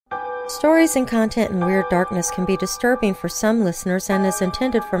Stories and content in Weird Darkness can be disturbing for some listeners and is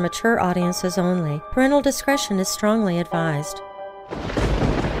intended for mature audiences only. Parental discretion is strongly advised.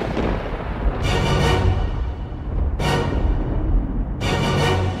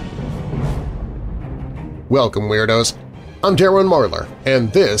 Welcome, Weirdos! I'm Darren Marlar,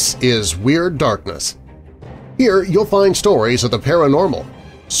 and this is Weird Darkness. Here you'll find stories of the paranormal,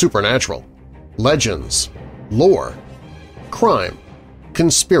 supernatural, legends, lore, crime,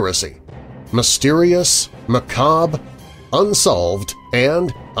 conspiracy, mysterious, macabre, unsolved,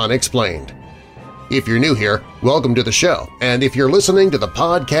 and unexplained. If you're new here, welcome to the show, and if you're listening to the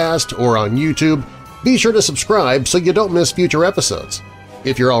podcast or on YouTube, be sure to subscribe so you don't miss future episodes.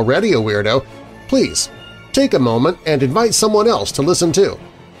 If you're already a weirdo, please take a moment and invite someone else to listen too.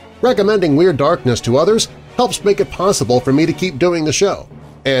 Recommending Weird Darkness to others helps make it possible for me to keep doing the show.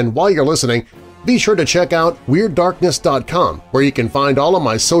 And while you're listening, be sure to check out WeirdDarkness.com, where you can find all of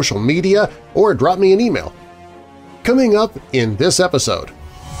my social media or drop me an email. Coming up in this episode.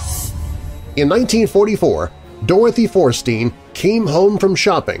 In 1944, Dorothy Forstein came home from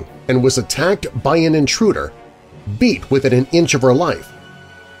shopping and was attacked by an intruder, beat within an inch of her life.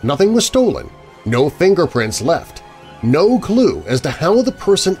 Nothing was stolen, no fingerprints left, no clue as to how the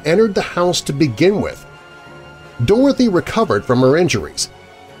person entered the house to begin with. Dorothy recovered from her injuries,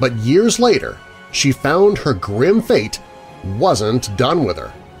 but years later she found her grim fate wasn't done with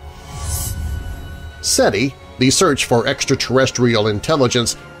her. SETI, the search for extraterrestrial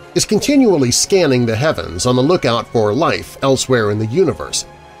intelligence, is continually scanning the heavens on the lookout for life elsewhere in the universe.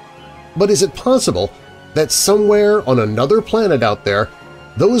 But is it possible that somewhere on another planet out there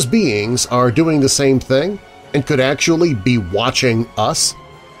those beings are doing the same thing and could actually be watching us?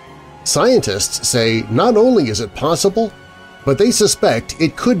 Scientists say not only is it possible, but they suspect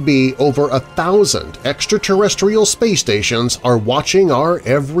it could be over 1,000 extraterrestrial space stations are watching our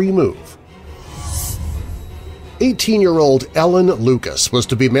every move. 18-year-old Ellen Lucas was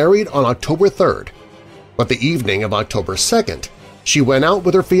to be married on October 3rd, but the evening of October 2nd, she went out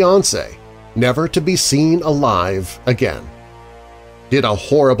with her fiance, never to be seen alive again. Did a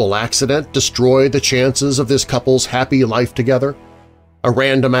horrible accident destroy the chances of this couple's happy life together? A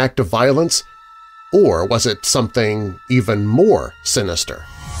random act of violence? Or was it something even more sinister?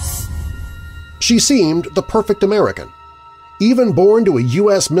 She seemed the perfect American, even born to a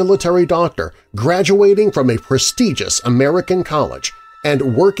U.S. military doctor, graduating from a prestigious American college,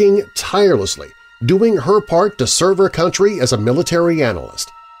 and working tirelessly, doing her part to serve her country as a military analyst.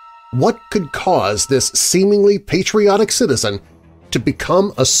 What could cause this seemingly patriotic citizen to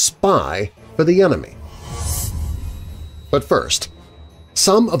become a spy for the enemy? But first,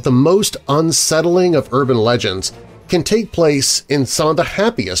 some of the most unsettling of urban legends can take place in some of the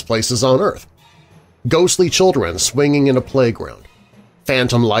happiest places on Earth. Ghostly children swinging in a playground,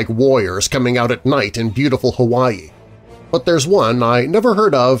 phantom-like warriors coming out at night in beautiful Hawaii. But there's one I never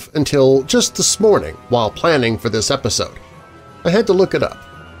heard of until just this morning while planning for this episode. I had to look it up.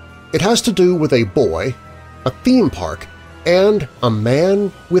 It has to do with a boy, a theme park, and a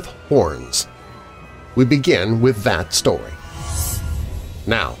man with horns. We begin with that story.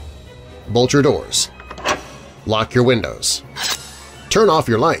 Now, bolt your doors, lock your windows, turn off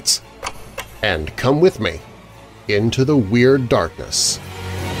your lights, and come with me into the Weird Darkness.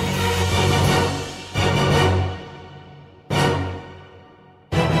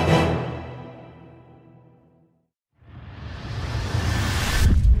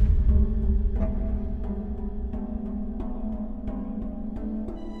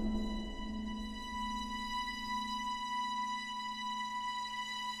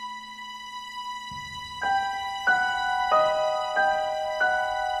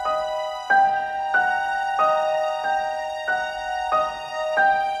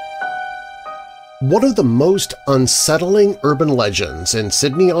 One of the most unsettling urban legends in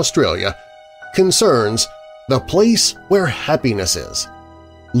Sydney, Australia concerns the place where happiness is,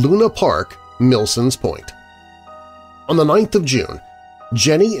 Luna Park, Milsons Point. On the 9th of June,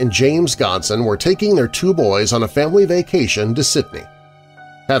 Jenny and James Godson were taking their two boys on a family vacation to Sydney.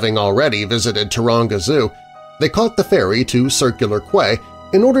 Having already visited Taronga Zoo, they caught the ferry to Circular Quay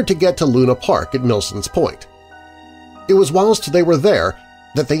in order to get to Luna Park at Milsons Point. It was whilst they were there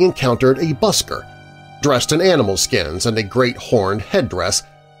that they encountered a busker, dressed in animal skins and a great horned headdress,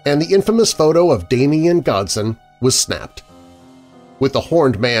 and the infamous photo of Damien Godson was snapped. With the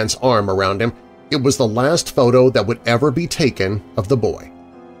horned man's arm around him, it was the last photo that would ever be taken of the boy.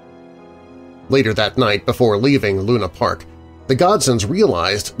 Later that night, before leaving Luna Park, the Godsons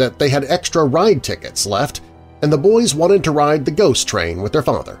realized that they had extra ride tickets left and the boys wanted to ride the ghost train with their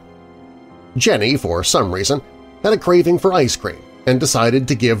father. Jenny, for some reason, had a craving for ice cream, and decided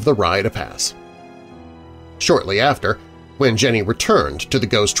to give the ride a pass. Shortly after, when Jenny returned to the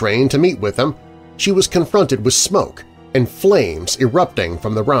ghost train to meet with them, she was confronted with smoke and flames erupting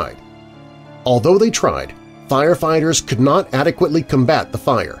from the ride. Although they tried, firefighters could not adequately combat the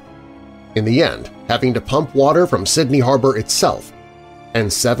fire, in the end having to pump water from Sydney Harbor itself,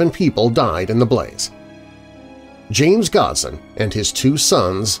 and 7 people died in the blaze. James Godson and his 2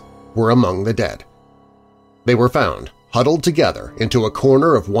 sons were among the dead. They were found huddled together into a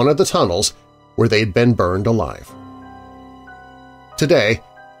corner of one of the tunnels where they'd been burned alive. Today,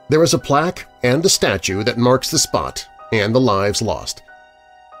 there is a plaque and a statue that marks the spot and the lives lost.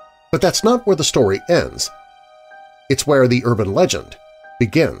 But that's not where the story ends. It's where the urban legend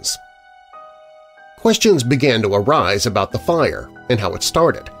begins. Questions began to arise about the fire and how it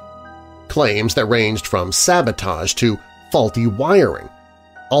started. Claims that ranged from sabotage to faulty wiring,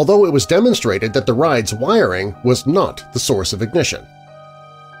 although it was demonstrated that the ride's wiring was not the source of ignition.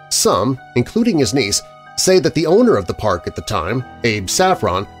 Some, including his niece, say that the owner of the park at the time, Abe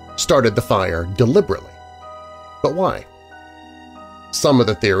Saffron, started the fire deliberately. But why? Some of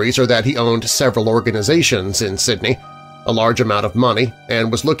the theories are that he owned several organizations in Sydney, a large amount of money,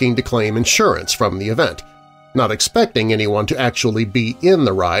 and was looking to claim insurance from the event, not expecting anyone to actually be in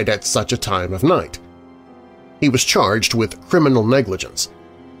the ride at such a time of night. He was charged with criminal negligence,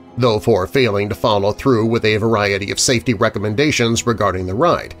 though for failing to follow through with a variety of safety recommendations regarding the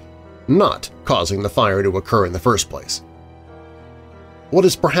ride, not causing the fire to occur in the first place. What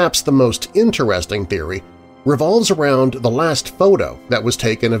is perhaps the most interesting theory revolves around the last photo that was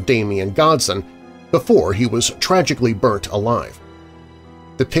taken of Damien Godson before he was tragically burnt alive.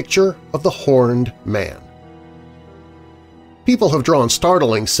 The picture of the Horned Man. People have drawn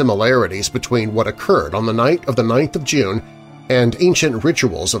startling similarities between what occurred on the night of the 9th of June and ancient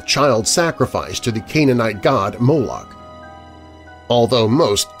rituals of child sacrifice to the Canaanite god Moloch. Although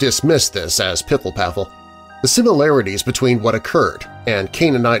most dismiss this as piffle-paffle, the similarities between what occurred and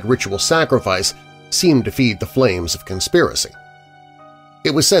Canaanite ritual sacrifice seem to feed the flames of conspiracy.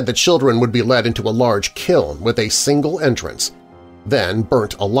 It was said that children would be led into a large kiln with a single entrance, then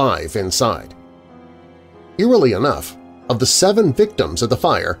burnt alive inside. Eerily enough, of the 7 victims of the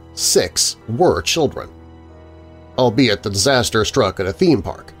fire, 6 were children, albeit the disaster struck at a theme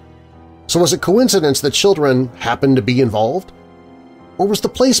park. So was it coincidence that children happened to be involved? Or was the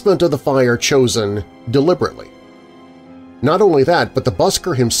placement of the fire chosen deliberately? Not only that, but the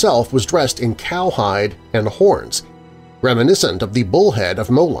busker himself was dressed in cowhide and horns, reminiscent of the bullhead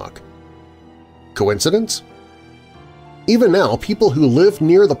of Moloch. Coincidence? Even now, people who live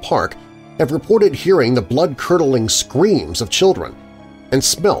near the park have reported hearing the blood-curdling screams of children and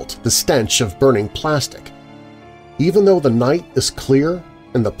smelt the stench of burning plastic, even though the night is clear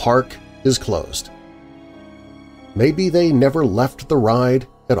and the park is closed. Maybe they never left the ride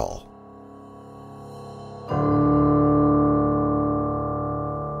at all.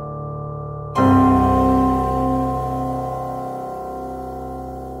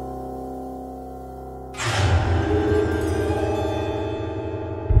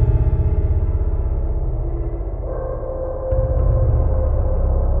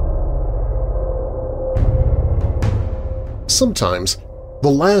 Sometimes, the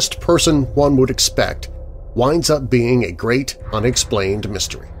last person one would expect winds up being a great unexplained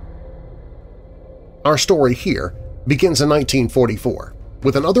mystery. Our story here begins in 1944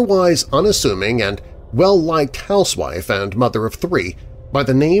 with an otherwise unassuming and well-liked housewife and mother of 3 by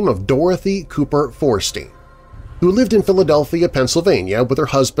the name of Dorothy Cooper Forstein, who lived in Philadelphia, Pennsylvania with her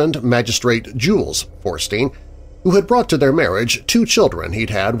husband, Magistrate Jules Forstein, who had brought to their marriage 2 children he'd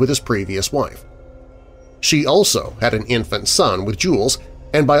had with his previous wife. She also had an infant son with Jules,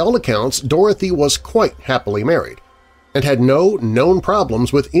 and by all accounts Dorothy was quite happily married and had no known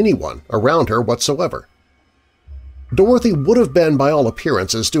problems with anyone around her whatsoever. Dorothy would have been by all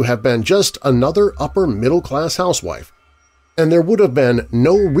appearances to have been just another upper-middle-class housewife, and there would have been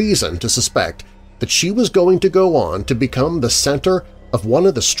no reason to suspect that she was going to go on to become the center of one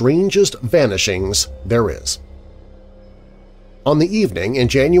of the strangest vanishings there is. On the evening in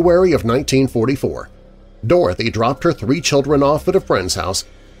January of 1944, Dorothy dropped her 3 children off at a friend's house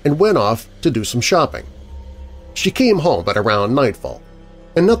and went off to do some shopping. She came home at around nightfall,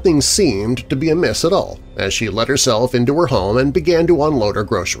 and nothing seemed to be amiss at all as she let herself into her home and began to unload her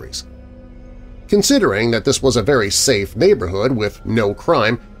groceries. Considering that this was a very safe neighborhood with no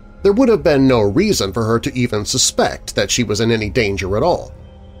crime, there would have been no reason for her to even suspect that she was in any danger at all.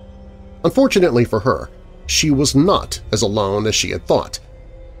 Unfortunately for her, she was not as alone as she had thought,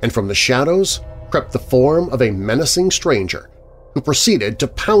 and from the shadows crept the form of a menacing stranger who proceeded to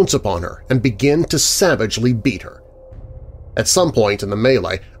pounce upon her and begin to savagely beat her. At some point in the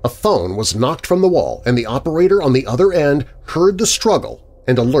melee, a phone was knocked from the wall and the operator on the other end heard the struggle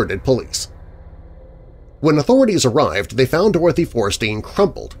and alerted police. When authorities arrived, they found Dorothy Forstein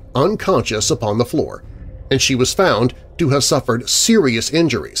crumpled, unconscious upon the floor, and she was found to have suffered serious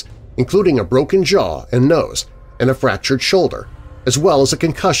injuries, including a broken jaw and nose and a fractured shoulder, as well as a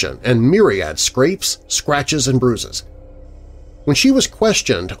concussion and myriad scrapes, scratches, and bruises. When she was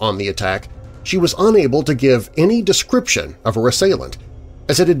questioned on the attack, she was unable to give any description of her assailant,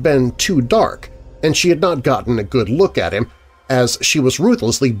 as it had been too dark and she had not gotten a good look at him, as she was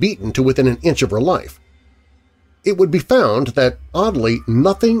ruthlessly beaten to within an inch of her life. It would be found that, oddly,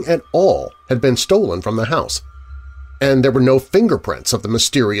 nothing at all had been stolen from the house, and there were no fingerprints of the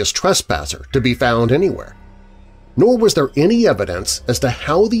mysterious trespasser to be found anywhere. Nor was there any evidence as to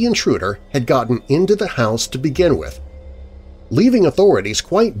how the intruder had gotten into the house to begin with, leaving authorities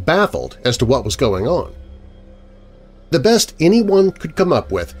quite baffled as to what was going on. The best anyone could come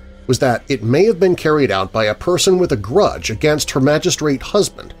up with was that it may have been carried out by a person with a grudge against her magistrate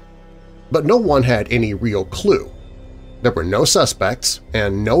husband, but no one had any real clue. There were no suspects,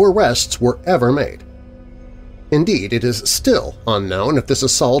 and no arrests were ever made. Indeed, it is still unknown if this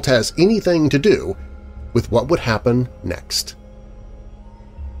assault has anything to do with what would happen next.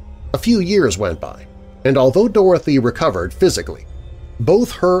 A few years went by, and although Dorothy recovered physically,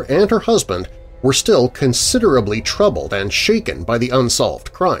 both her and her husband were still considerably troubled and shaken by the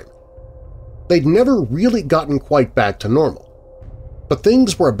unsolved crime. They'd never really gotten quite back to normal, but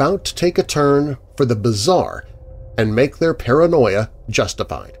things were about to take a turn for the bizarre and make their paranoia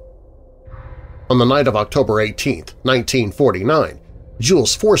justified. On the night of October 18, 1949,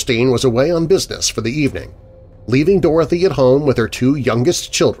 Jules Forstein was away on business for the evening, leaving Dorothy at home with her two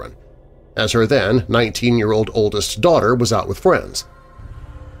youngest children, as her then 19-year-old oldest daughter was out with friends.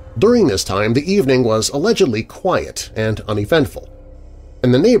 During this time, the evening was allegedly quiet and uneventful,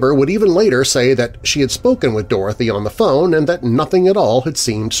 and the neighbor would even later say that she had spoken with Dorothy on the phone and that nothing at all had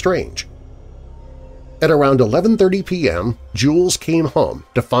seemed strange. At around 11:30 p.m., Jules came home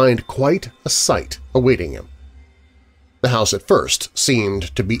to find quite a sight awaiting him. The house at first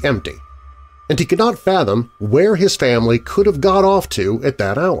seemed to be empty, and he could not fathom where his family could have got off to at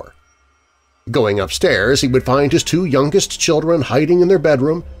that hour. Going upstairs, he would find his two youngest children hiding in their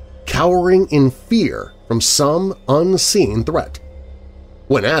bedroom, cowering in fear from some unseen threat.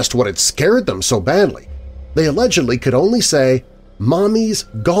 When asked what had scared them so badly, they allegedly could only say, "Mommy's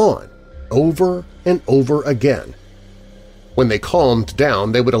gone," over and over again. When they calmed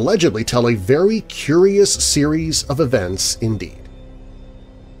down, they would allegedly tell a very curious series of events indeed.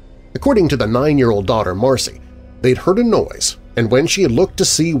 According to the 9-year-old daughter Marcy, they'd heard a noise, and when she had looked to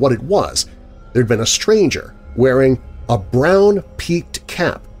see what it was, there'd been a stranger wearing a brown peaked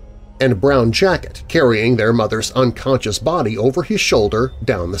cap and a brown jacket carrying their mother's unconscious body over his shoulder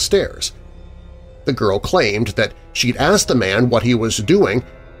down the stairs. The girl claimed that she'd asked the man what he was doing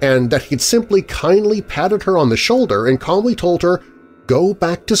and that he'd simply kindly patted her on the shoulder and calmly told her, "Go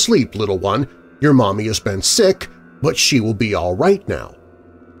back to sleep, little one. Your mommy has been sick, but she will be all right now."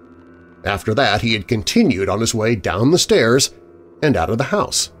 After that, he had continued on his way down the stairs and out of the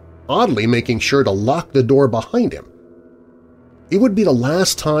house, oddly making sure to lock the door behind him. It would be the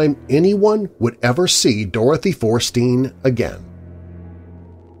last time anyone would ever see Dorothy Forstein again.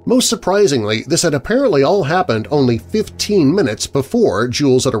 Most surprisingly, this had apparently all happened only 15 minutes before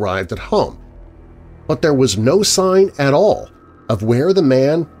Jules had arrived at home, but there was no sign at all of where the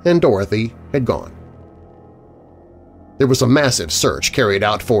man and Dorothy had gone. There was a massive search carried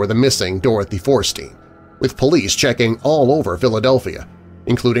out for the missing Dorothy Forstein, with police checking all over Philadelphia,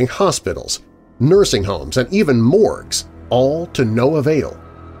 including hospitals, nursing homes, and even morgues, all to no avail.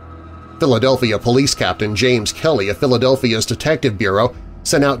 Philadelphia Police Captain James Kelly of Philadelphia's Detective Bureau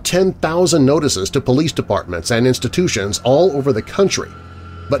sent out 10,000 notices to police departments and institutions all over the country,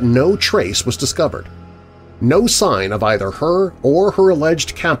 but no trace was discovered. No sign of either her or her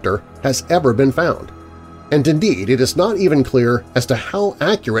alleged captor has ever been found, and indeed it is not even clear as to how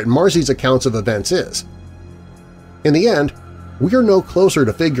accurate Marcy's accounts of events is. In the end, we are no closer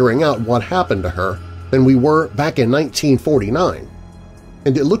to figuring out what happened to her than we were back in 1949,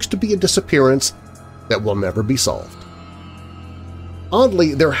 and it looks to be a disappearance that will never be solved.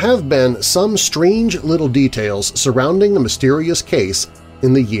 Oddly, there have been some strange little details surrounding the mysterious case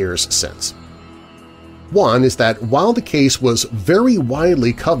in the years since. One is that while the case was very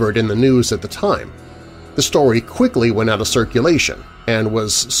widely covered in the news at the time, the story quickly went out of circulation and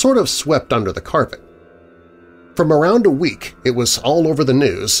was sort of swept under the carpet. From around a week, it was all over the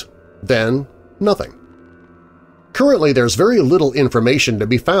news, then nothing. Currently, there's very little information to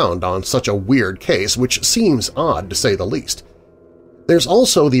be found on such a weird case, which seems odd to say the least. There's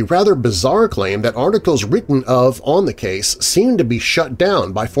also the rather bizarre claim that articles written on the case seem to be shut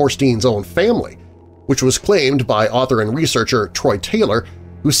down by Forstein's own family, which was claimed by author and researcher Troy Taylor,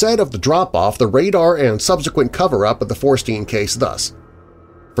 who said of the drop-off, the radar and subsequent cover-up of the Forstein case thus: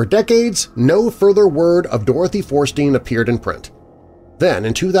 "For decades, no further word of Dorothy Forstein appeared in print. Then,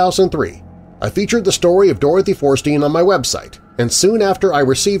 in 2003, I featured the story of Dorothy Forstein on my website, and soon after I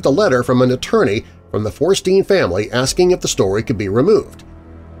received a letter from an attorney from the Forstein family asking if the story could be removed.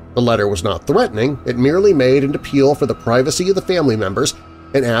 The letter was not threatening, it merely made an appeal for the privacy of the family members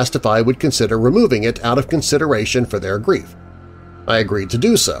and asked if I would consider removing it out of consideration for their grief. I agreed to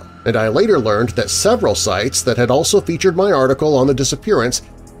do so, and I later learned that several sites that had also featured my article on the disappearance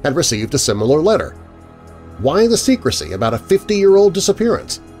had received a similar letter. Why the secrecy about a 50-year-old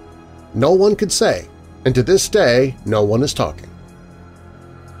disappearance? No one could say, and to this day no one is talking."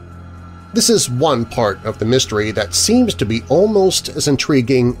 This is one part of the mystery that seems to be almost as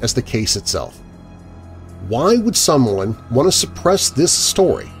intriguing as the case itself. Why would someone want to suppress this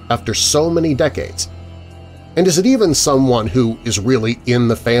story after so many decades? And is it even someone who is really in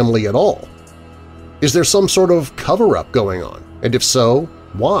the family at all? Is there some sort of cover-up going on, and if so,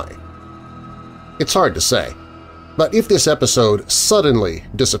 why? It's hard to say, but if this episode suddenly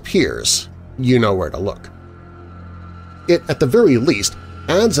disappears, you know where to look. It, at the very least,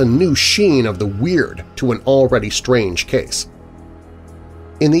 adds a new sheen of the weird to an already strange case.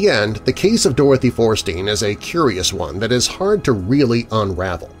 In the end, the case of Dorothy Forstein is a curious one that is hard to really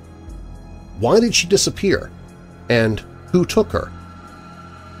unravel. Why did she disappear? And who took her?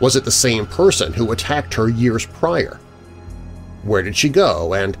 Was it the same person who attacked her years prior? Where did she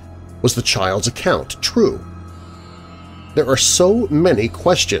go, and was the child's account true? There are so many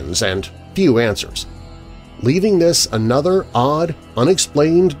questions and few answers, leaving this another odd,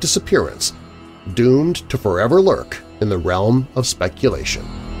 unexplained disappearance, doomed to forever lurk in the realm of speculation.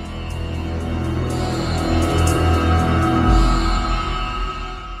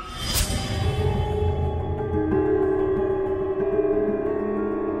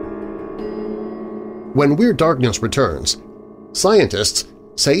 When Weird Darkness returns, scientists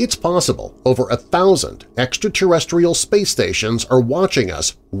say it's possible over 1,000 extraterrestrial space stations are watching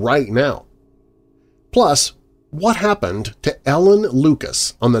us right now. Plus, what happened to Ellen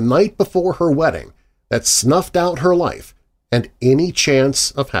Lucas on the night before her wedding that snuffed out her life and any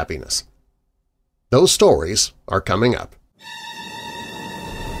chance of happiness? Those stories are coming up.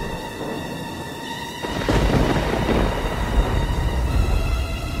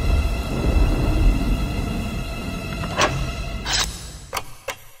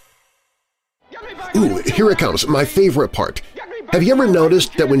 Ooh, here it comes, my favorite part. Have you ever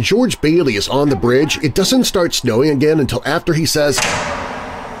noticed that when George Bailey is on the bridge, it doesn't start snowing again until after he says,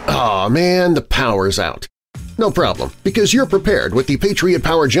 "Aw, man, the power's out"? No problem, because you're prepared with the Patriot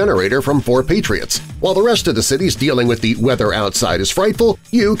Power Generator from 4 Patriots. While the rest of the city's dealing with the weather outside is frightful,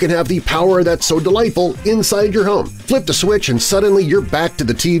 you can have the power that's so delightful inside your home. Flip the switch and suddenly you're back to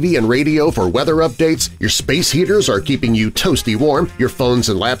the TV and radio for weather updates, your space heaters are keeping you toasty warm, your phones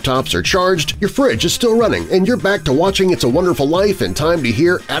and laptops are charged, your fridge is still running, and you're back to watching It's a Wonderful Life in time to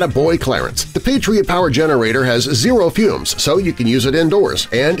hear "Attaboy Clarence." The Patriot Power Generator has 0 fumes, so you can use it indoors,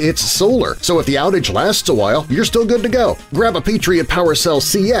 and it's solar, so if the outage lasts a while, you're still good to go. Grab a Patriot Power Cell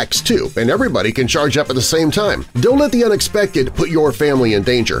CX, too, and everybody can charge up at the same time. Don't let the unexpected put your family in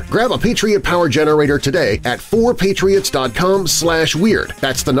danger. Grab a Patriot Power Generator today at 4patriots.com/weird.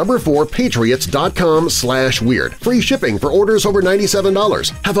 That's the number 4patriots.com/weird. Free shipping for orders over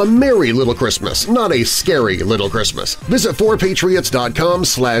 $97. Have a merry little Christmas, not a scary little Christmas. Visit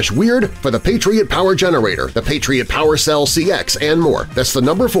 4patriots.com/weird for the Patriot Power Generator, the Patriot Power Cell CX, and more. That's the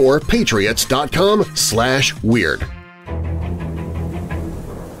number 4patriots.com/weird.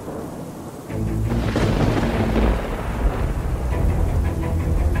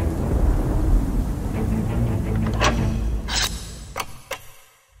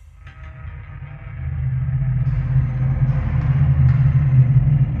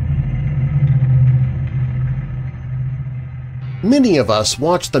 Many of us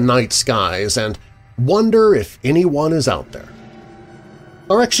watch the night skies and wonder if anyone is out there.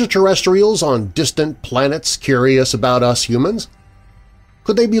 Are extraterrestrials on distant planets curious about us humans?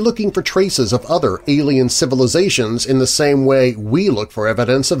 Could they be looking for traces of other alien civilizations in the same way we look for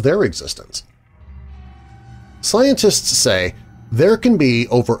evidence of their existence? Scientists say there can be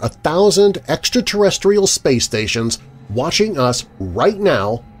over 1,000 extraterrestrial space stations watching us right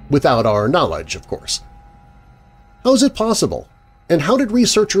now without our knowledge, of course. How is it possible? And how did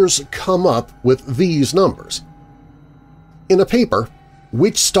researchers come up with these numbers? In a paper,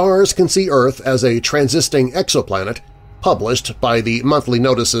 Which Stars Can See Earth as a Transiting Exoplanet, published by the monthly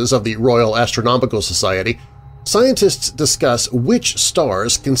notices of the Royal Astronomical Society, scientists discuss which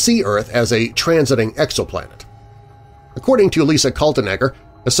stars can see Earth as a transiting exoplanet. According to Lisa Kaltenegger,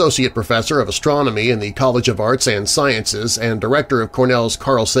 Associate Professor of Astronomy in the College of Arts and Sciences and Director of Cornell's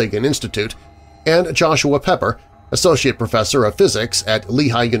Carl Sagan Institute, and Joshua Pepper, Associate Professor of Physics at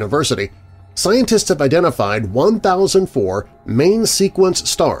Lehigh University, scientists have identified 1,004 main sequence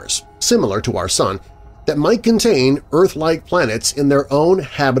stars, similar to our Sun, that might contain Earth-like planets in their own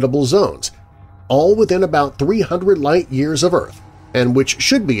habitable zones, all within about 300 light-years of Earth, and which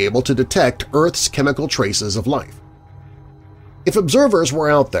should be able to detect Earth's chemical traces of life. If observers were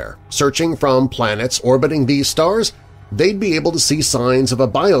out there searching from planets orbiting these stars, they'd be able to see signs of a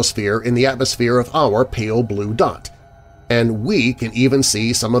biosphere in the atmosphere of our pale blue dot. And we can even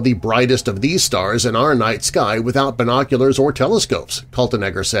see some of the brightest of these stars in our night sky without binoculars or telescopes,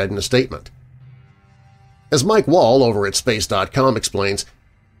 Kaltenegger said in a statement. As Mike Wall over at Space.com explains,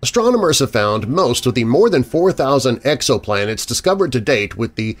 astronomers have found most of the more than 4,000 exoplanets discovered to date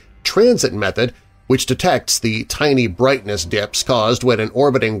with the transit method, which detects the tiny brightness dips caused when an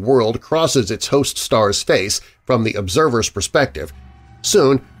orbiting world crosses its host star's face from the observer's perspective.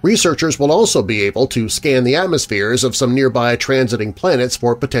 Soon, researchers will also be able to scan the atmospheres of some nearby transiting planets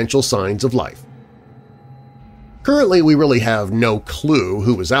for potential signs of life. Currently, we really have no clue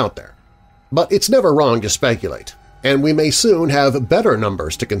who is out there, but it's never wrong to speculate, and we may soon have better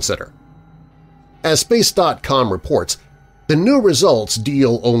numbers to consider. As Space.com reports, the new results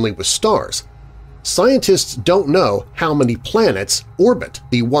deal only with stars. Scientists don't know how many planets orbit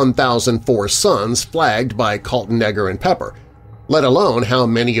the 1,004 suns flagged by Kaltenegger and Pepper, let alone how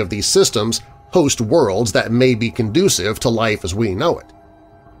many of these systems host worlds that may be conducive to life as we know it.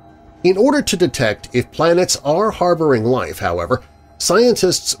 In order to detect if planets are harboring life, however,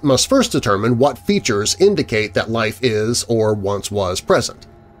 scientists must first determine what features indicate that life is or once was present.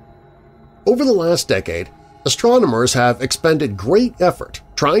 Over the last decade, astronomers have expended great effort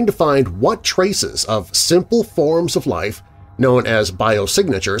trying to find what traces of simple forms of life, known as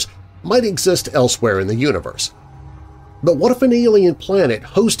biosignatures, might exist elsewhere in the universe. But what if an alien planet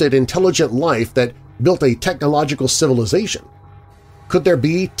hosted intelligent life that built a technological civilization? Could there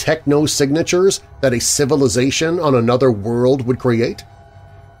be techno-signatures that a civilization on another world would create?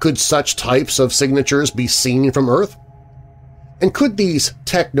 Could such types of signatures be seen from Earth? And could these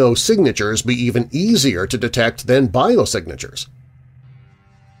techno-signatures be even easier to detect than biosignatures?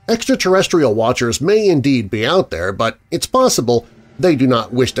 Extraterrestrial watchers may indeed be out there, but it's possible they do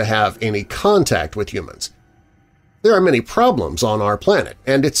not wish to have any contact with humans. There are many problems on our planet,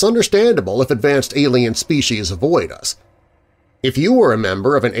 and it's understandable if advanced alien species avoid us. If you were a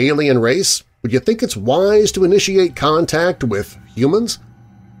member of an alien race, would you think it's wise to initiate contact with humans?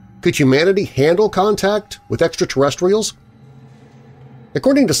 Could humanity handle contact with extraterrestrials?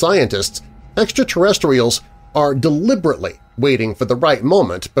 According to scientists, extraterrestrials are deliberately waiting for the right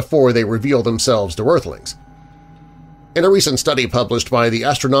moment before they reveal themselves to Earthlings. In a recent study published by the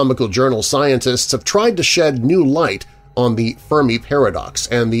astronomical journal, scientists have tried to shed new light on the Fermi paradox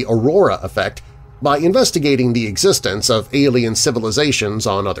and the aurora effect by investigating the existence of alien civilizations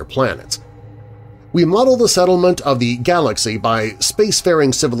on other planets. We model the settlement of the galaxy by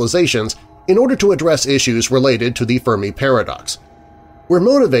spacefaring civilizations in order to address issues related to the Fermi paradox. We're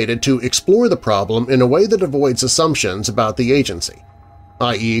motivated to explore the problem in a way that avoids assumptions about the agency,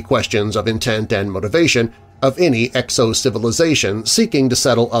 i.e. questions of intent and motivation, of any exo-civilization seeking to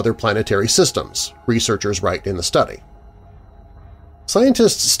settle other planetary systems, researchers write in the study.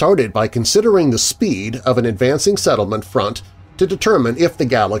 Scientists started by considering the speed of an advancing settlement front to determine if the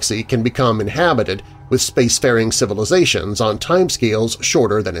galaxy can become inhabited with spacefaring civilizations on timescales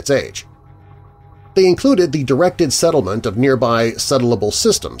shorter than its age. They included the directed settlement of nearby settlable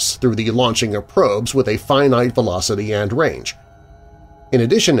systems through the launching of probes with a finite velocity and range. In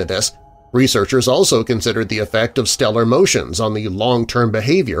addition to this, researchers also considered the effect of stellar motions on the long-term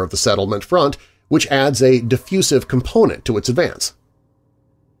behavior of the settlement front, which adds a diffusive component to its advance.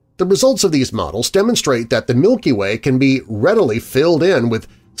 The results of these models demonstrate that the Milky Way can be readily filled in with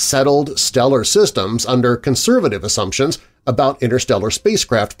settled stellar systems under conservative assumptions about interstellar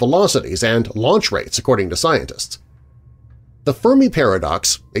spacecraft velocities and launch rates, according to scientists. The Fermi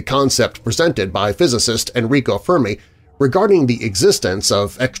paradox, a concept presented by physicist Enrico Fermi regarding the existence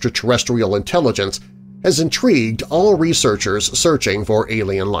of extraterrestrial intelligence, has intrigued all researchers searching for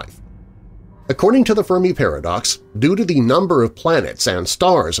alien life. According to the Fermi paradox, due to the number of planets and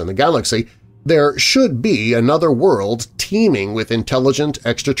stars in the galaxy, there should be another world teeming with intelligent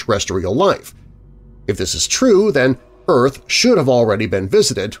extraterrestrial life. If this is true, then Earth should have already been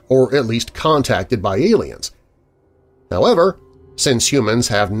visited or at least contacted by aliens. However, since humans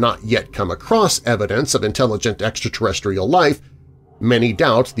have not yet come across evidence of intelligent extraterrestrial life, many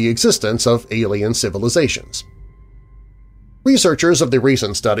doubt the existence of alien civilizations. Researchers of the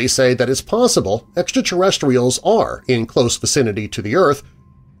recent study say that it's possible extraterrestrials are in close vicinity to the Earth,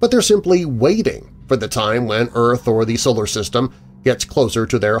 but they're simply waiting for the time when Earth or the solar system gets closer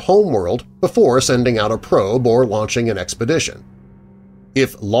to their homeworld before sending out a probe or launching an expedition.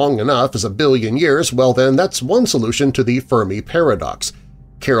 If long enough is 1 billion years, well then that's one solution to the Fermi paradox,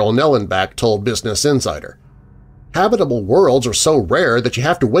 Carol Nellenbach told Business Insider. Habitable worlds are so rare that you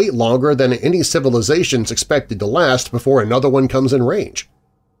have to wait longer than any civilization's expected to last before another one comes in range.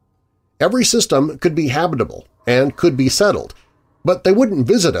 Every system could be habitable and could be settled, but they wouldn't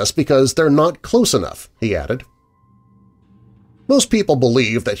visit us because they're not close enough, he added. Most people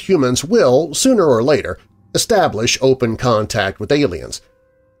believe that humans will, sooner or later, establish open contact with aliens,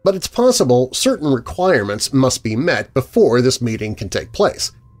 but it's possible certain requirements must be met before this meeting can take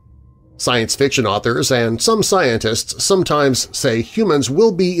place. Science fiction authors and some scientists sometimes say humans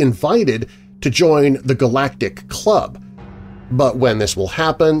will be invited to join the Galactic Club, but when this will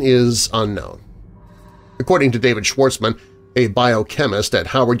happen is unknown. According to David Schwartzman, a biochemist at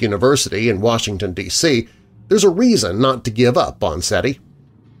Howard University in Washington, D.C., there's a reason not to give up on SETI.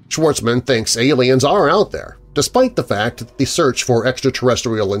 Schwartzman thinks aliens are out there, despite the fact that the search for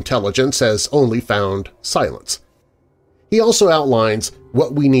extraterrestrial intelligence has only found silence. He also outlines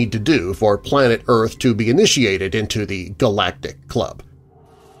what we need to do for planet Earth to be initiated into the Galactic Club.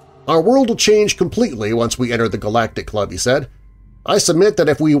 "Our world will change completely once we enter the Galactic Club," he said. "I submit that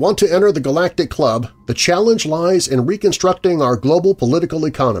if we want to enter the Galactic Club, the challenge lies in reconstructing our global political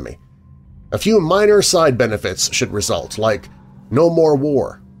economy. A few minor side benefits should result, like no more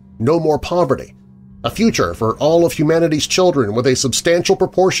war, no more poverty, a future for all of humanity's children with a substantial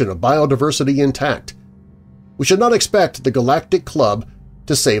proportion of biodiversity intact. We should not expect the Galactic Club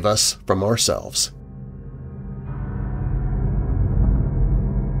to save us from ourselves."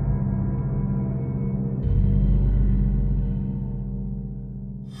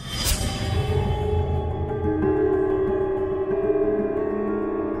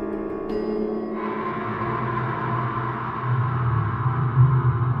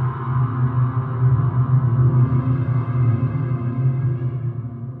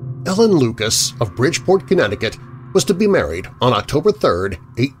 Ellen Lucas of Bridgeport, Connecticut, was to be married on October 3,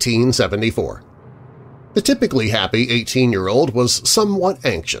 1874. The typically happy 18-year-old was somewhat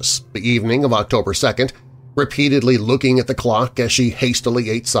anxious the evening of October 2nd, repeatedly looking at the clock as she hastily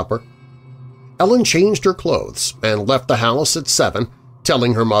ate supper. Ellen changed her clothes and left the house at 7,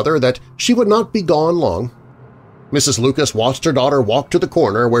 telling her mother that she would not be gone long. Mrs. Lucas watched her daughter walk to the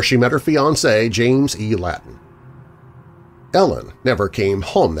corner where she met her fiancé, James E. Latin. Ellen never came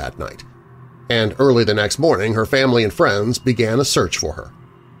home that night, and early the next morning her family and friends began a search for her.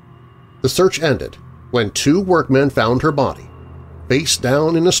 The search ended when 2 workmen found her body, face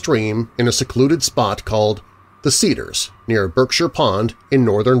down in a stream in a secluded spot called the Cedars near Berkshire Pond in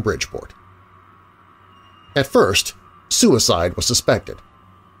northern Bridgeport. At first, suicide was suspected,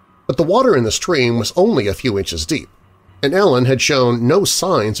 but the water in the stream was only a few inches deep, and Ellen had shown no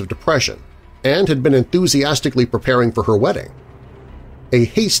signs of depression and had been enthusiastically preparing for her wedding. A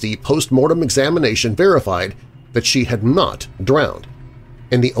hasty post-mortem examination verified that she had not drowned,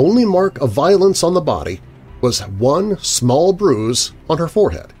 and the only mark of violence on the body was one small bruise on her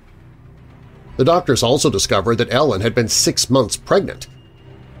forehead. The doctors also discovered that Ellen had been 6 months pregnant.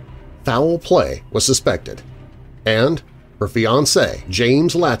 Foul play was suspected, and her fiancé,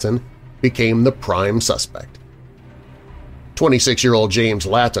 James Latin, became the prime suspect. 26-year-old James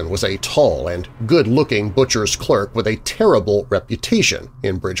Latin was a tall and good-looking butcher's clerk with a terrible reputation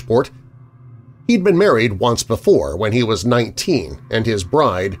in Bridgeport. He'd been married once before when he was 19 and his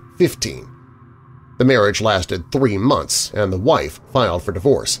bride 15. The marriage lasted 3 months and the wife filed for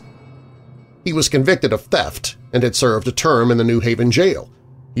divorce. He was convicted of theft and had served a term in the New Haven jail.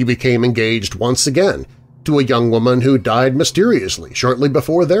 He became engaged once again to a young woman who died mysteriously shortly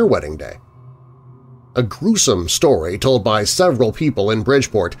before their wedding day. A gruesome story told by several people in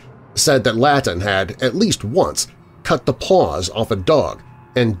Bridgeport said that Latin had, at least once, cut the paws off a dog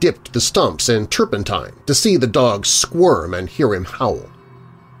and dipped the stumps in turpentine to see the dog squirm and hear him howl.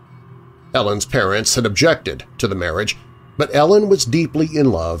 Ellen's parents had objected to the marriage, but Ellen was deeply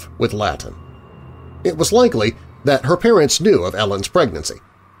in love with Latin. It was likely that her parents knew of Ellen's pregnancy,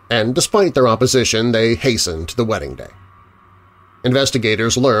 and despite their opposition they hastened the wedding day.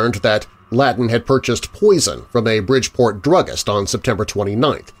 Investigators learned that Latin had purchased poison from a Bridgeport druggist on September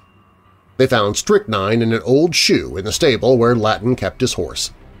 29th. They found strychnine in an old shoe in the stable where Latin kept his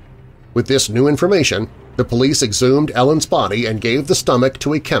horse. With this new information, the police exhumed Ellen's body and gave the stomach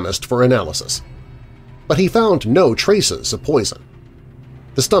to a chemist for analysis. But he found no traces of poison.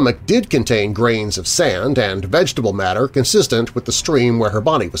 The stomach did contain grains of sand and vegetable matter consistent with the stream where her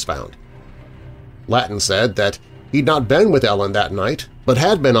body was found. Latin said that he'd not been with Ellen that night, but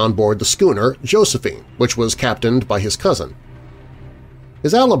had been on board the schooner Josephine, which was captained by his cousin.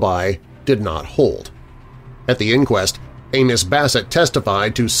 His alibi did not hold. At the inquest, Amos Bassett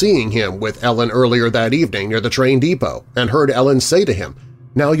testified to seeing him with Ellen earlier that evening near the train depot and heard Ellen say to him,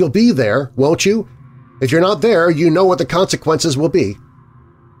 "Now you'll be there, won't you? If you're not there, you know what the consequences will be."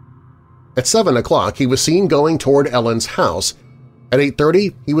 At 7 o'clock, he was seen going toward Ellen's house. At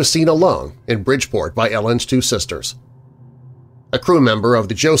 8:30, he was seen alone in Bridgeport by Ellen's two sisters. A crew member of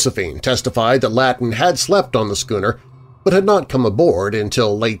the Josephine testified that Latin had slept on the schooner but had not come aboard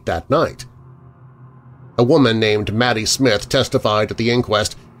until late that night. A woman named Maddie Smith testified at the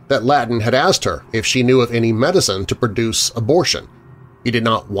inquest that Latin had asked her if she knew of any medicine to produce abortion. He did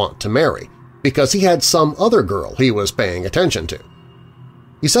not want to marry, because he had some other girl he was paying attention to.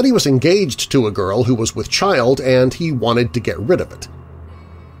 He said he was engaged to a girl who was with child and he wanted to get rid of it.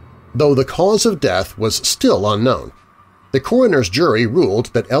 Though the cause of death was still unknown, the coroner's jury ruled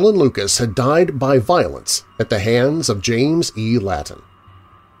that Ellen Lucas had died by violence at the hands of James E. Latin.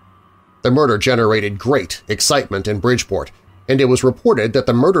 The murder generated great excitement in Bridgeport, and it was reported that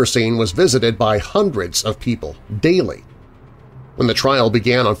the murder scene was visited by hundreds of people daily. When the trial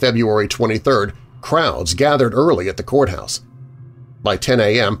began on February 23rd, crowds gathered early at the courthouse. By 10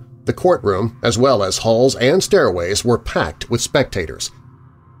 a.m., the courtroom, as well as halls and stairways, were packed with spectators.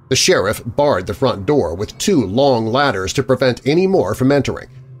 The sheriff barred the front door with 2 long ladders to prevent any more from entering,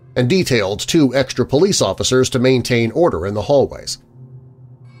 and detailed 2 extra police officers to maintain order in the hallways.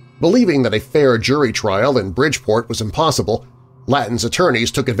 Believing that a fair jury trial in Bridgeport was impossible, Latin's attorneys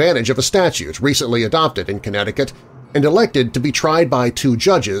took advantage of a statute recently adopted in Connecticut and elected to be tried by 2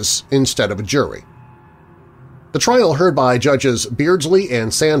 judges instead of a jury. The trial heard by Judges Beardsley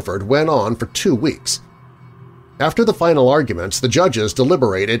and Sanford went on for 2 weeks. After the final arguments, the judges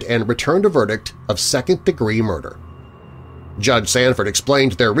deliberated and returned a verdict of second-degree murder. Judge Sanford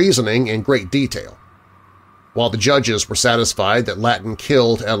explained their reasoning in great detail. While the judges were satisfied that Latin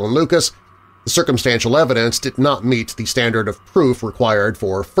killed Ellen Lucas, the circumstantial evidence did not meet the standard of proof required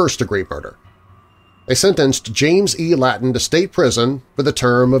for first-degree murder. They sentenced James E. Latin to state prison for the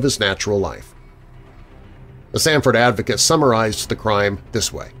term of his natural life. The Sanford advocate summarized the crime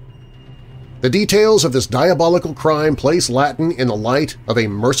this way. The details of this diabolical crime place Latin in the light of a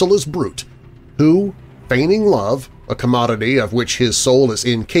merciless brute who, feigning love, a commodity of which his soul is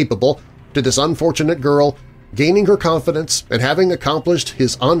incapable, to this unfortunate girl, gaining her confidence and having accomplished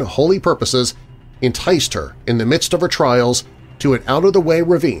his unholy purposes, enticed her in the midst of her trials to an out-of-the-way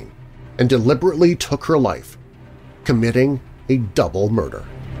ravine and deliberately took her life, committing a double murder.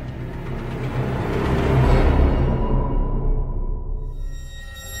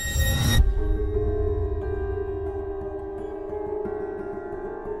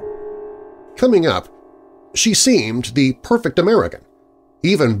 Coming up, she seemed the perfect American,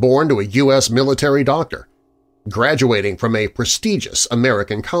 even born to a U.S. military doctor, graduating from a prestigious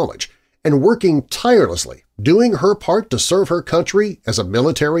American college and working tirelessly, doing her part to serve her country as a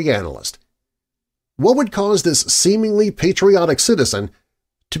military analyst. What would cause this seemingly patriotic citizen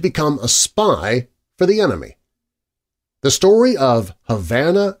to become a spy for the enemy? The story of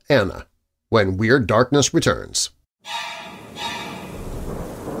Havana Ana, when Weird Darkness returns.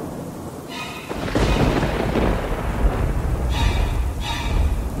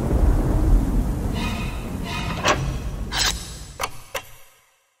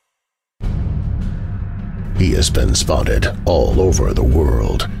 He has been spotted all over the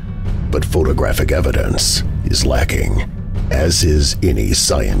world, but photographic evidence is lacking, as is any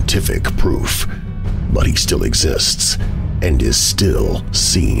scientific proof. But he still exists and is still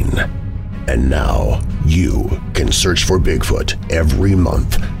seen. And now you can search for Bigfoot every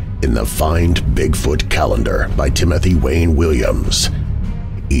month in the Find Bigfoot calendar by Timothy Wayne Williams.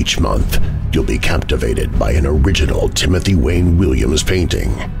 Each month, you'll be captivated by an original Timothy Wayne Williams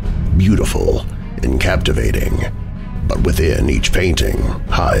painting. Beautiful and captivating, but within each painting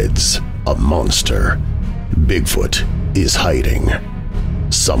hides a monster. Bigfoot is hiding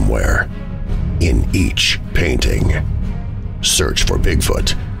somewhere in each painting. Search for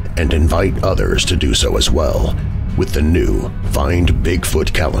Bigfoot and invite others to do so as well with the new Find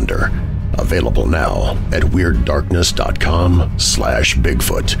Bigfoot calendar, available now at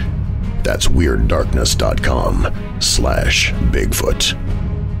WeirdDarkness.com/Bigfoot. That's WeirdDarkness.com/Bigfoot.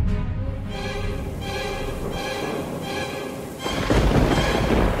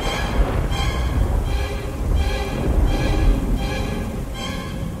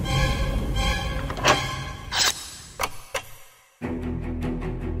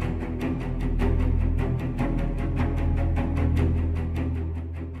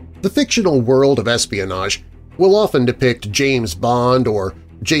 fictional world of espionage will often depict James Bond or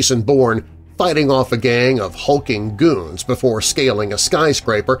Jason Bourne fighting off a gang of hulking goons before scaling a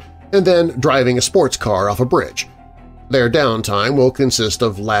skyscraper and then driving a sports car off a bridge. Their downtime will consist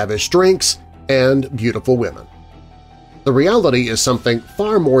of lavish drinks and beautiful women. The reality is something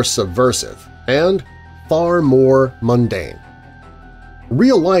far more subversive and far more mundane.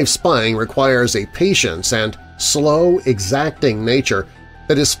 Real-life spying requires a patience and slow, exacting nature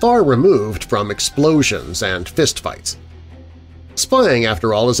that is far removed from explosions and fistfights. Spying,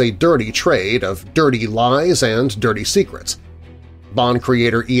 after all, is a dirty trade of dirty lies and dirty secrets. Bond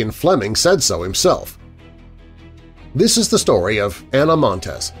creator Ian Fleming said so himself. This is the story of Ana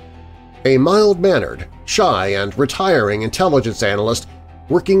Montes, a mild-mannered, shy, and retiring intelligence analyst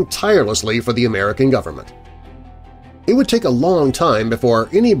working tirelessly for the American government. It would take a long time before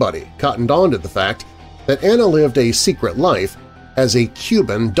anybody cottoned on to the fact that Ana lived a secret life as a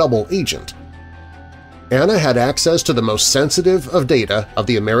Cuban double agent. Ana had access to the most sensitive of data of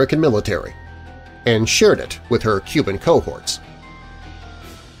the American military and shared it with her Cuban cohorts.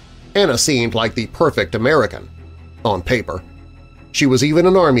 Ana seemed like the perfect American, on paper. She was even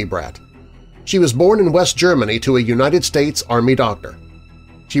an Army brat. She was born in West Germany to a United States Army doctor.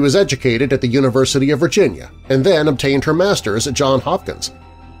 She was educated at the University of Virginia and then obtained her master's at Johns Hopkins.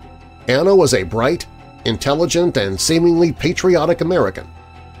 Ana was a bright, intelligent, and seemingly patriotic American.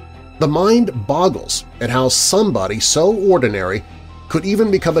 The mind boggles at how somebody so ordinary could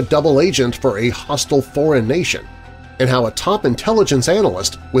even become a double agent for a hostile foreign nation, and how a top intelligence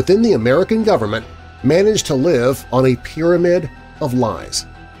analyst within the American government managed to live on a pyramid of lies.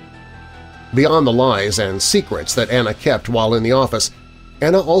 Beyond the lies and secrets that Ana kept while in the office,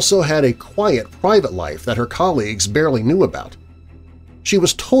 Ana also had a quiet private life that her colleagues barely knew about. She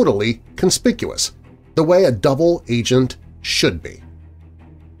was totally conspicuous, the way a double agent should be.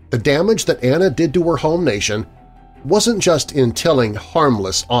 The damage that Ana did to her home nation wasn't just in telling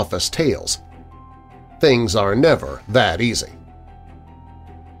harmless office tales. Things are never that easy.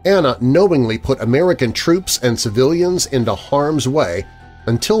 Ana knowingly put American troops and civilians into harm's way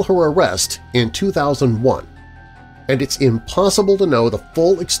until her arrest in 2001, and it's impossible to know the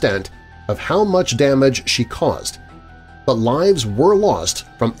full extent of how much damage she caused, but lives were lost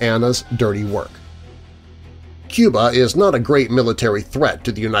from Ana's dirty work. Cuba is not a great military threat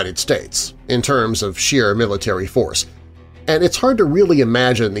to the United States in terms of sheer military force, and it's hard to really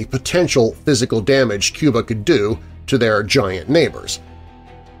imagine the potential physical damage Cuba could do to their giant neighbors.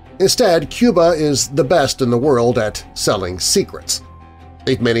 Instead, Cuba is the best in the world at selling secrets.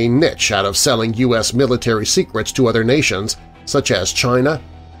 They've made a niche out of selling U.S. military secrets to other nations such as China,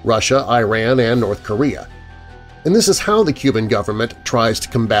 Russia, Iran, and North Korea. And this is how the Cuban government tries to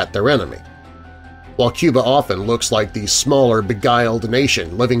combat their enemy. While Cuba often looks like the smaller, beguiled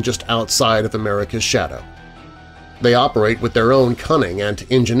nation living just outside of America's shadow, they operate with their own cunning and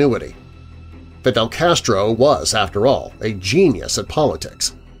ingenuity. Fidel Castro was, after all, a genius at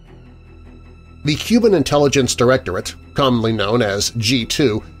politics. The Cuban Intelligence Directorate, commonly known as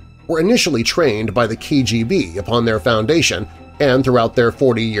G2, were initially trained by the KGB upon their foundation, and throughout their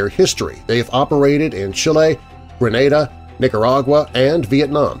 40-year history they have operated in Chile, Grenada, Nicaragua, and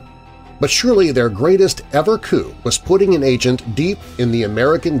Vietnam. But surely their greatest ever coup was putting an agent deep in the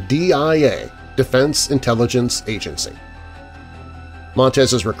American DIA, Defense Intelligence Agency.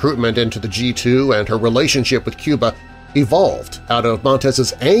 Montez's recruitment into the G2 and her relationship with Cuba evolved out of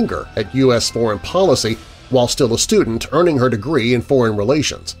Montez's anger at U.S. foreign policy while still a student earning her degree in foreign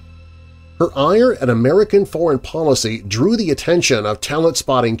relations. Her ire at American foreign policy drew the attention of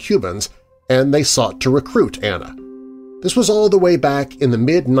talent-spotting Cubans, and they sought to recruit Ana. This was all the way back in the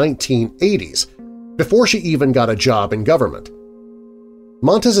mid-1980s, before she even got a job in government.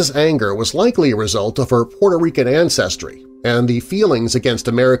 Montez's anger was likely a result of her Puerto Rican ancestry and the feelings against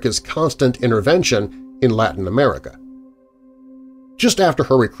America's constant intervention in Latin America. Just after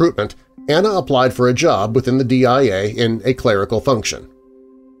her recruitment, Ana applied for a job within the DIA in a clerical function.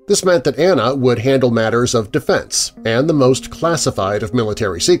 This meant that Ana would handle matters of defense and the most classified of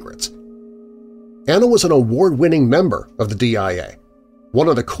military secrets. Ana was an award-winning member of the DIA. One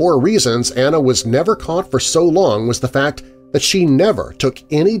of the core reasons Ana was never caught for so long was the fact that she never took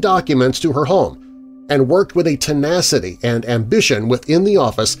any documents to her home and worked with a tenacity and ambition within the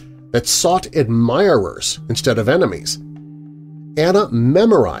office that sought admirers instead of enemies. Ana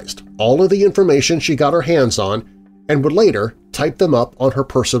memorized all of the information she got her hands on and would later type them up on her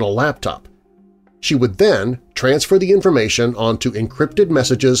personal laptop. She would then transfer the information onto encrypted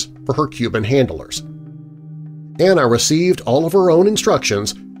messages for her Cuban handlers. Ana received all of her own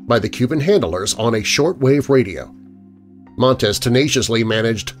instructions by the Cuban handlers on a shortwave radio. Montes tenaciously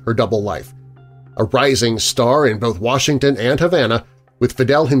managed her double life. A rising star in both Washington and Havana, with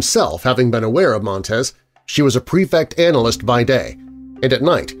Fidel himself having been aware of Montes, she was a prefect analyst by day, and at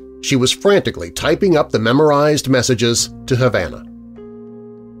night she was frantically typing up the memorized messages to Havana.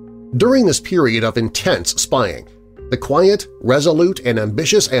 During this period of intense spying, the quiet, resolute, and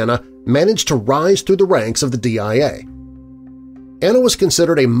ambitious Ana managed to rise through the ranks of the DIA. Ana was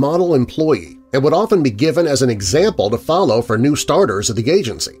considered a model employee and would often be given as an example to follow for new starters at the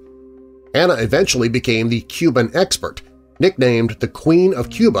agency. Ana eventually became the Cuban expert, nicknamed the Queen of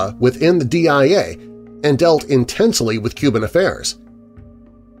Cuba within the DIA, and dealt intensely with Cuban affairs.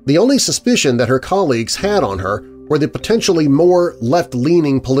 The only suspicion that her colleagues had on her were the potentially more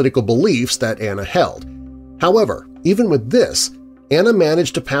left-leaning political beliefs that Ana held. However, even with this, Ana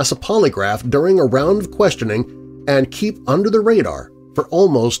managed to pass a polygraph during a round of questioning and keep under the radar for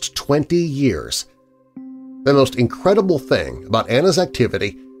almost 20 years. The most incredible thing about Ana's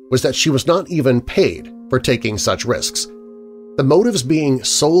activity was that she was not even paid for taking such risks, the motives being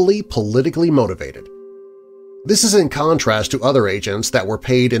solely politically motivated. This is in contrast to other agents that were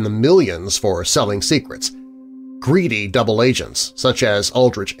paid in the millions for selling secrets, greedy double agents such as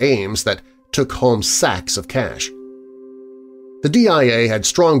Aldrich Ames that took home sacks of cash. The DIA had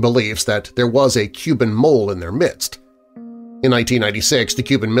strong beliefs that there was a Cuban mole in their midst. In 1996, the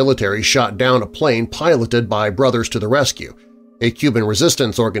Cuban military shot down a plane piloted by Brothers to the Rescue, a Cuban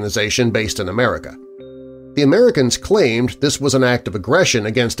resistance organization based in America. The Americans claimed this was an act of aggression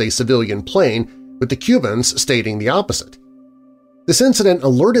against a civilian plane, with the Cubans stating the opposite. This incident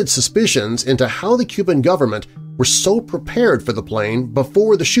alerted suspicions into how the Cuban government were so prepared for the plane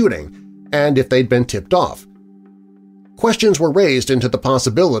before the shooting and if they'd been tipped off. Questions were raised into the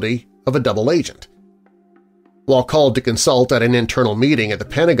possibility of a double agent. While called to consult at an internal meeting at the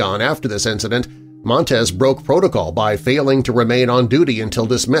Pentagon after this incident, Montes broke protocol by failing to remain on duty until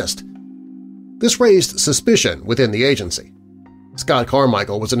dismissed. This raised suspicion within the agency. Scott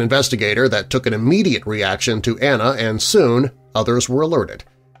Carmichael was an investigator that took an immediate reaction to Ana, and soon others were alerted.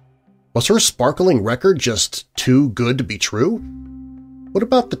 Was her sparkling record just too good to be true? What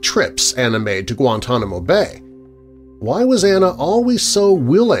about the trips Ana made to Guantanamo Bay? Why was Ana always so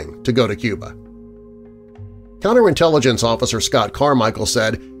willing to go to Cuba? Counterintelligence Officer Scott Carmichael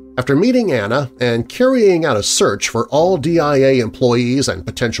said, "After meeting Ana and carrying out a search for all DIA employees and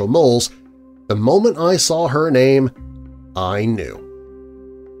potential moles, the moment I saw her name, I knew."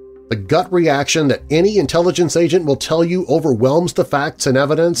 The gut reaction that any intelligence agent will tell you overwhelms the facts and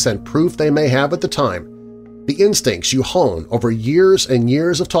evidence and proof they may have at the time. The instincts you hone over years and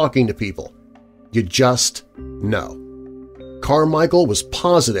years of talking to people. You just know. Carmichael was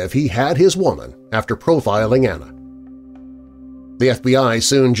positive he had his woman after profiling Ana. The FBI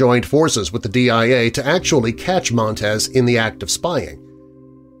soon joined forces with the DIA to actually catch Montes in the act of spying.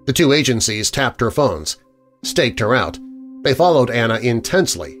 The two agencies tapped her phones, staked her out. They followed Ana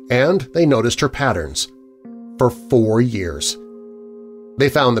intensely, and they noticed her patterns. For 4 years. They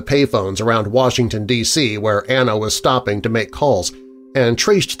found the payphones around Washington, D.C. where Ana was stopping to make calls, and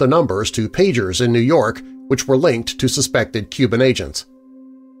traced the numbers to pagers in New York which were linked to suspected Cuban agents.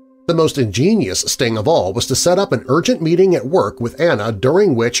 The most ingenious sting of all was to set up an urgent meeting at work with Ana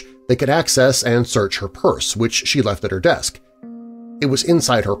during which they could access and search her purse, which she left at her desk. It was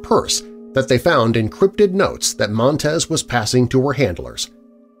inside her purse that they found encrypted notes that Montes was passing to her handlers.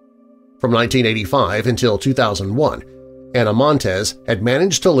 From 1985 until 2001, Ana Montes had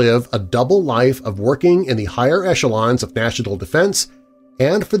managed to live a double life of working in the higher echelons of national defense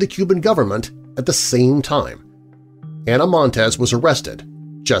and for the Cuban government at the same time. Ana Montes was arrested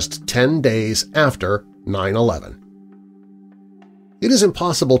just 10 days after 9/11. It is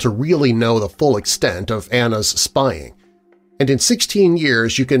impossible to really know the full extent of Ana's spying, and in 16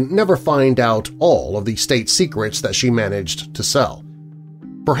 years you can never find out all of the state secrets that she managed to sell.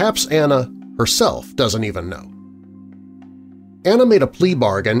 Perhaps Ana herself doesn't even know. Ana made a plea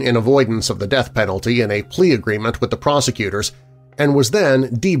bargain in avoidance of the death penalty in a plea agreement with the prosecutors and was then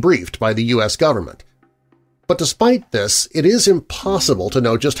debriefed by the U.S. government. But despite this, it is impossible to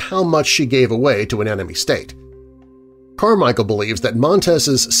know just how much she gave away to an enemy state. Carmichael believes that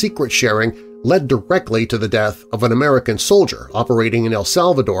Montes's secret sharing led directly to the death of an American soldier operating in El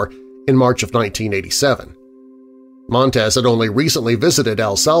Salvador in March of 1987. Montes had only recently visited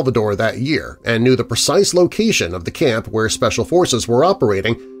El Salvador that year and knew the precise location of the camp where Special Forces were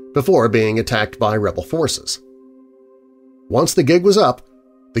operating before being attacked by rebel forces. Once the gig was up,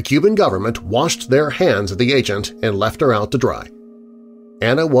 the Cuban government washed their hands of the agent and left her out to dry.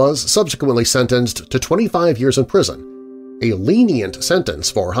 Ana was subsequently sentenced to 25 years in prison, a lenient sentence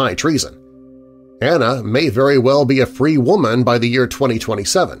for high treason. Ana may very well be a free woman by the year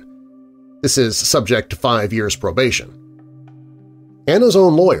 2027. This is subject to 5 years probation. Ana's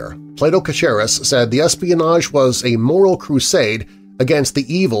own lawyer, Plato Caceres, said the espionage was a moral crusade against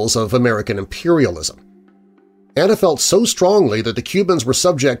the evils of American imperialism. Ana felt so strongly that the Cubans were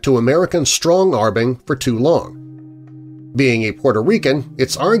subject to American strong-arming for too long. Being a Puerto Rican,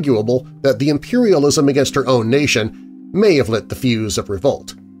 it's arguable that the imperialism against her own nation may have lit the fuse of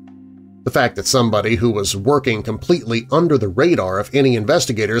revolt. The fact that somebody who was working completely under the radar of any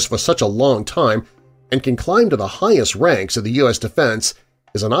investigators for such a long time and can climb to the highest ranks of the U.S. defense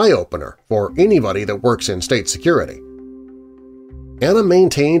is an eye-opener for anybody that works in state security. Ana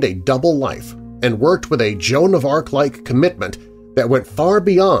maintained a double life and worked with a Joan of Arc-like commitment that went far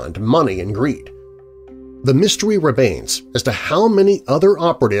beyond money and greed. The mystery remains as to how many other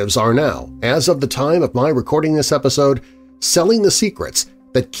operatives are now, as of the time of my recording this episode, selling the secrets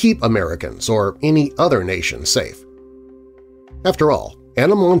that keep Americans or any other nation safe. After all,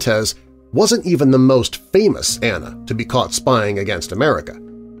 Ana Montes wasn't even the most famous Ana to be caught spying against America.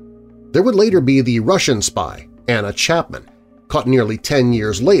 There would later be the Russian spy, Anna Chapman, caught nearly 10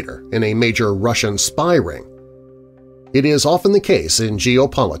 years later in a major Russian spy ring. It is often the case in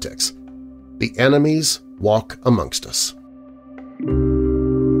geopolitics. The enemies walk amongst us.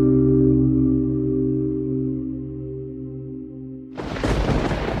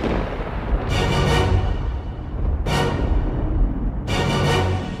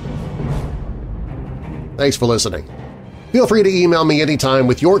 Thanks for listening. Feel free to email me anytime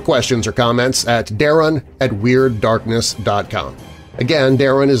with your questions or comments at darren@weirddarkness.com. Again,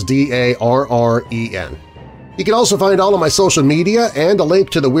 Darren is D-A-R-R-E-N. You can also find all of my social media and a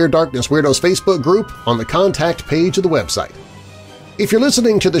link to the Weird Darkness Weirdos Facebook group on the contact page of the website. If you're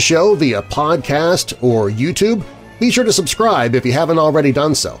listening to the show via podcast or YouTube, be sure to subscribe if you haven't already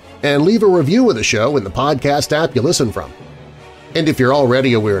done so, and leave a review of the show in the podcast app you listen from. And if you're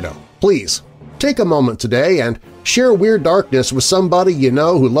already a weirdo, please take a moment today and share Weird Darkness with somebody you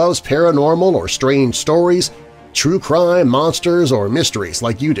know who loves paranormal or strange stories, true crime, monsters, or mysteries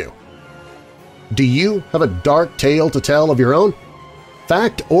like you do. Do you have a dark tale to tell of your own?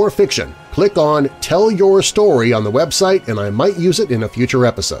 Fact or fiction, click on Tell Your Story on the website and I might use it in a future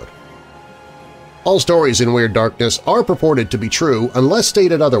episode. All stories in Weird Darkness are purported to be true unless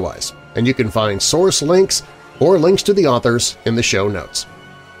stated otherwise, and you can find source links or links to the authors in the show notes.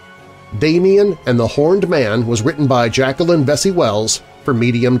 Damien and the Horned Man was written by Jacqueline Vesey Wells for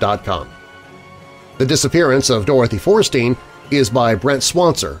Medium.com. The Disappearance of Dorothy Forstein is by Brent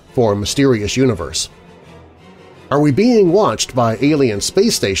Swancer for Mysterious Universe. Are We Being Watched by Alien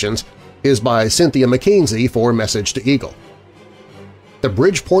Space Stations is by Cynthia McKenzie for Message to Eagle. The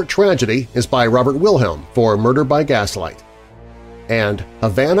Bridgeport Tragedy is by Robert Wilhelm for Murder by Gaslight. And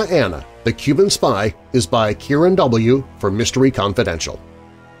Havana Ana, the Cuban Spy is by Kieran W. for Mystery Confidential.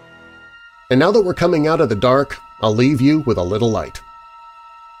 And now that we're coming out of the dark, I'll leave you with a little light.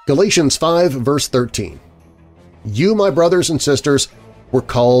 Galatians 5 verse 13. You, my brothers and sisters, were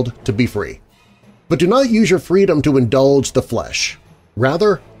called to be free. But do not use your freedom to indulge the flesh.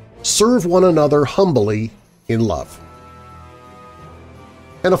 Rather, serve one another humbly in love.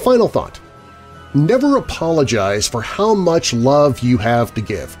 And a final thought. Never apologize for how much love you have to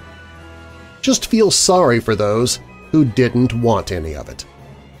give. Just feel sorry for those who didn't want any of it.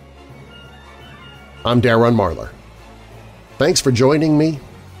 I'm Darren Marlar. Thanks for joining me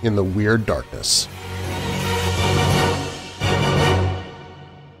in the Weird Darkness.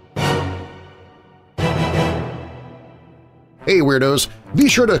 Hey Weirdos! Be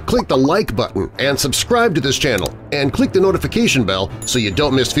sure to click the like button and subscribe to this channel and click the notification bell so you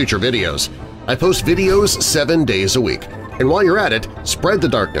don't miss future videos. I post videos 7 days a week. And while you're at it, spread the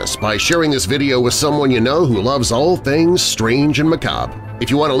darkness by sharing this video with someone you know who loves all things strange and macabre. If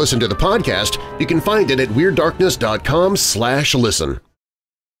you want to listen to the podcast, you can find it at WeirdDarkness.com/listen.